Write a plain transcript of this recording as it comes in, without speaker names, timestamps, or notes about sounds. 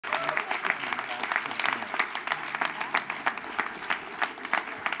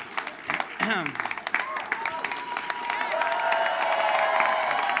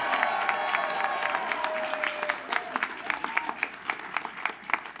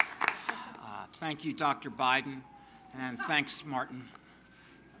Thank you, Dr. Biden, and thanks, Martin.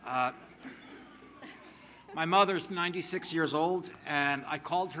 My mother's 96 years old, and I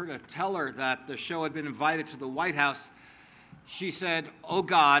called her to tell her that the show had been invited to the White House. She said, "Oh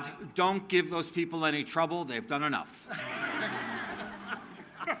God, don't give those people any trouble. They've done enough."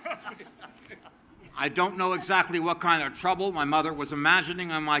 I don't know exactly what kind of trouble my mother was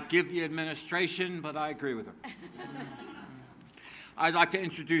imagining I might give the administration, but I agree with her. I'd like to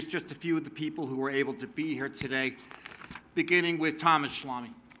introduce just a few of the people who were able to be here today, beginning with Thomas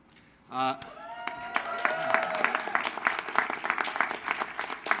Schlamme.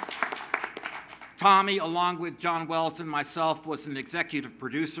 Tommy, along with John Wells and myself, was an executive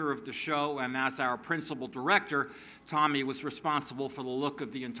producer of the show, and as our principal director, Tommy was responsible for the look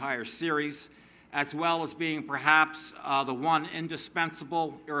of the entire series, as well as being perhaps the one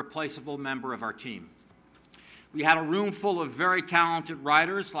indispensable, irreplaceable member of our team. We had a room full of very talented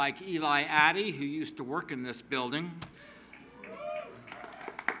writers like Eli Addy, who used to work in this building.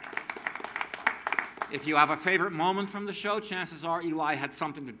 If you have a favorite moment from the show, chances are Eli had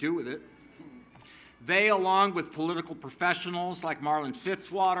something to do with it. They, along with political professionals like Marlon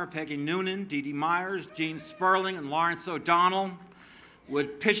Fitzwater, Peggy Noonan, Dee Dee Myers, Gene Sperling, and Lawrence O'Donnell,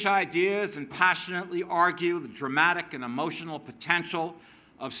 would pitch ideas and passionately argue the dramatic and emotional potential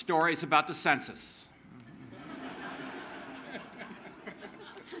of stories about the census.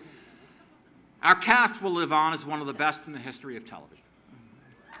 Our cast will live on as one of the best in the history of television.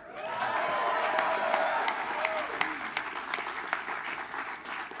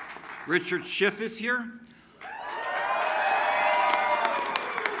 Richard Schiff is here.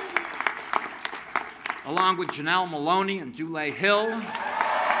 Along with Janelle Maloney and Dule Hill.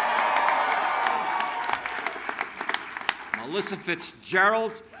 Melissa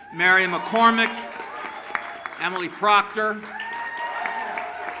Fitzgerald, Mary McCormick, Emily Proctor,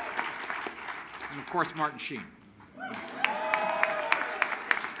 and of course Martin Sheen.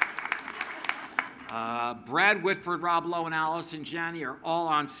 Brad Whitford, Rob Lowe, and Allison Janney are all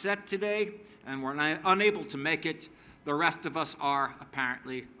on set today, and we're unable to make it. The rest of us are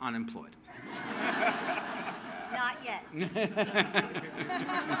apparently unemployed. Not yet.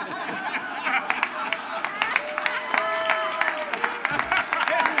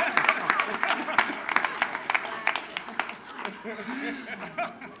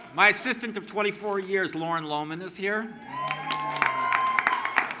 My assistant of 24 years, Lauren Lohman, is here.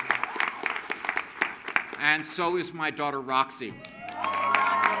 And so is my daughter, Roxy.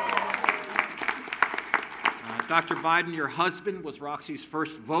 Dr. Biden, your husband was Roxy's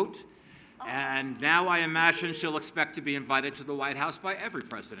first vote, and now I imagine she'll expect to be invited to the White House by every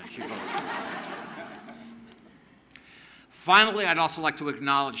president she votes for. Finally, I'd also like to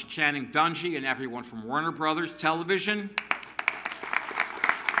acknowledge Channing Dungey and everyone from Warner Brothers Television.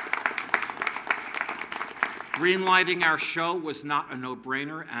 Greenlighting our show was not a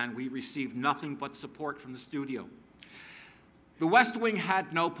no-brainer, and we received nothing but support from the studio. The West Wing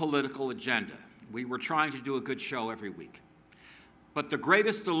had no political agenda. We were trying to do a good show every week. But the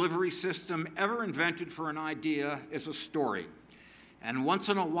greatest delivery system ever invented for an idea is a story. And once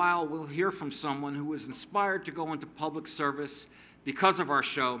in a while, we'll hear from someone who was inspired to go into public service because of our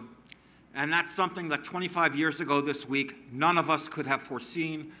show. And that's something that 25 years ago this week, none of us could have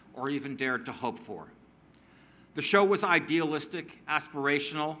foreseen or even dared to hope for. The show was idealistic,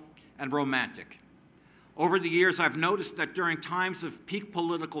 aspirational, and romantic. Over the years, I've noticed that during times of peak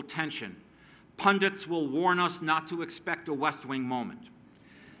political tension, pundits will warn us not to expect a West Wing moment.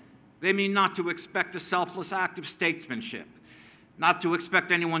 They mean not to expect a selfless act of statesmanship, not to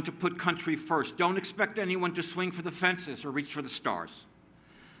expect anyone to put country first. Don't expect anyone to swing for the fences or reach for the stars.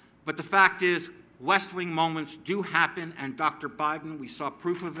 But the fact is, West Wing moments do happen, and Dr. Biden, we saw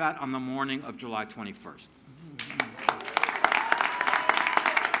proof of that on the morning of July 21st.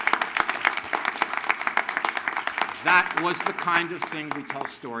 That was the kind of thing we tell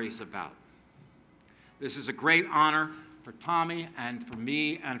stories about. This is a great honor for Tommy and for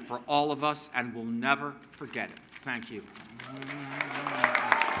me and for all of us, and we'll never forget it. Thank you.